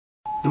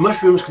The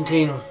mushrooms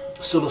contain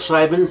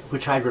psilocybin,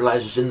 which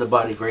hydrolyzes in the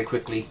body very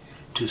quickly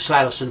to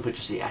psilocin, which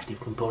is the active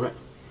component.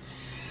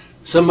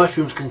 Some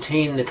mushrooms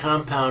contain the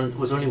compound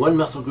with only one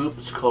methyl group.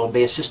 It's called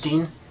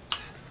baecysteine.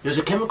 There's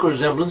a chemical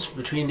resemblance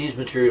between these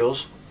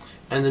materials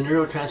and the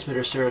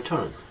neurotransmitter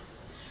serotonin.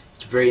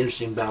 It's a very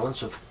interesting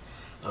balance of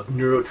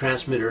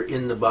neurotransmitter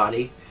in the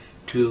body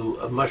to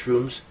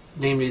mushrooms.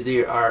 Namely,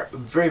 they are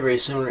very, very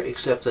similar,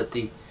 except that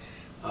the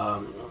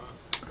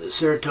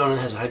serotonin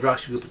has a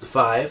hydroxy group at the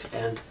 5,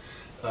 and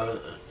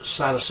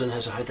psilocin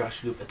has a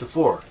hydroxy group at the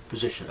 4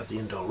 position of the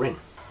indole ring.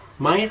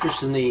 My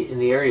interest in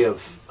the area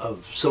of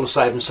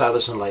psilocybin,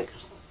 psilocin-like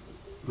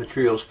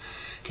materials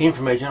came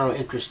from my general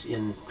interest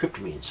in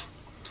tryptamines.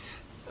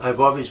 I've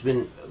always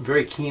been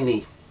very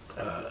keenly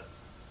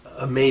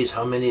amazed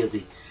how many of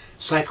the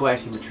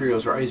psychoactive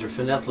materials are either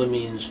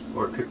phenethylamines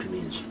or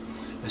tryptamines.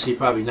 I say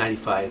probably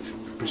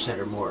 95%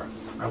 or more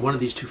are one of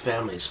these two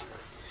families.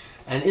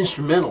 And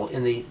instrumental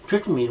in the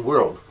tryptamine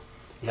world,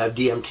 you have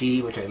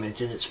DMT, which I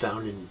mentioned. It's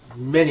found in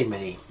many,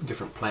 many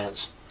different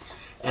plants.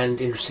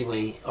 And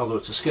interestingly, although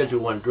it's a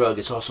Schedule I drug,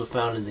 it's also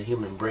found in the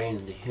human brain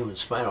and the human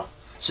spinal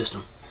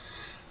system.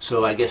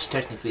 So I guess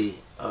technically,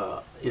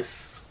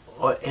 if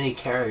any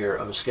carrier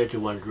of a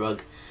Schedule I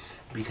drug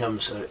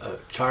becomes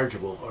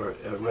chargeable or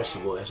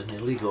arrestable as an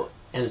illegal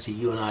entity,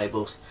 you and I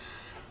both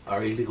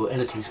are illegal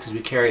entities because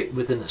we carry it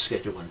within the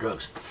Schedule I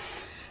drugs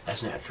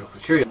as natural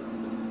material.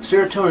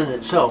 Serotonin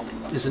itself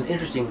is an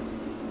interesting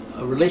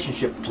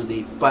relationship to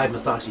the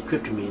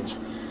 5-methoxytryptamines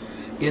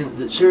in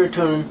that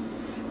serotonin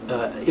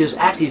is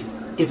active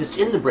if it's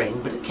in the brain,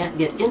 but it can't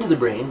get into the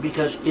brain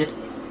because it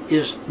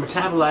is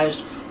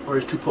metabolized or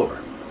is too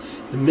polar.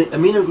 The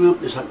amino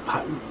group is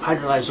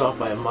hydrolyzed off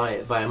by a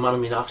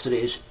monoamine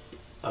oxidase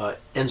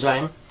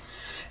enzyme,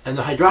 and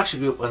the hydroxy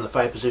group on the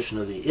 5 position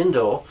of the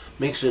indole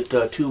makes it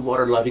too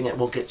water-loving and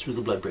won't get through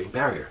the blood-brain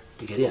barrier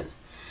to get in.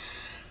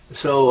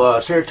 So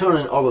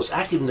serotonin, although it's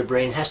active in the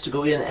brain, has to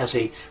go in as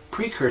a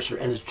precursor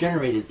and is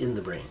generated in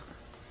the brain.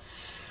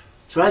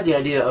 So I had the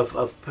idea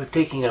of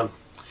taking the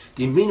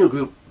amino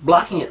group,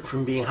 blocking it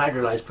from being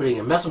hydrolyzed, putting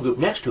a methyl group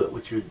next to it,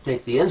 which would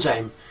make the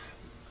enzyme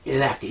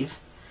inactive,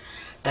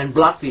 and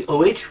block the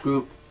OH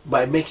group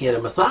by making it a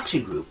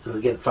methoxy group,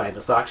 again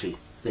 5-methoxy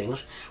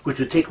things, which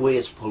would take away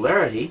its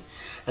polarity,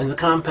 and the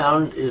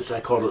compound is, I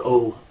call it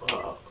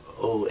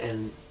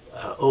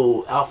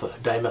O-alpha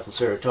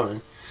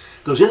dimethylserotonin,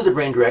 goes into the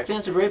brain directly,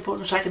 and it's a very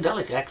potent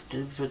psychedelic,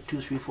 active at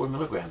 2, 3, 4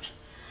 milligrams.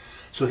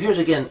 So here's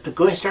again,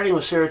 starting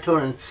with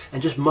serotonin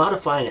and just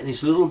modifying it in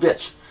these little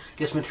bits,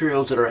 gets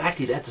materials that are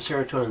active at the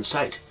serotonin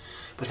site,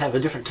 but have a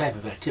different type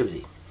of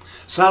activity.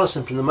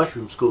 Psilocin from the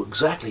mushrooms go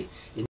exactly in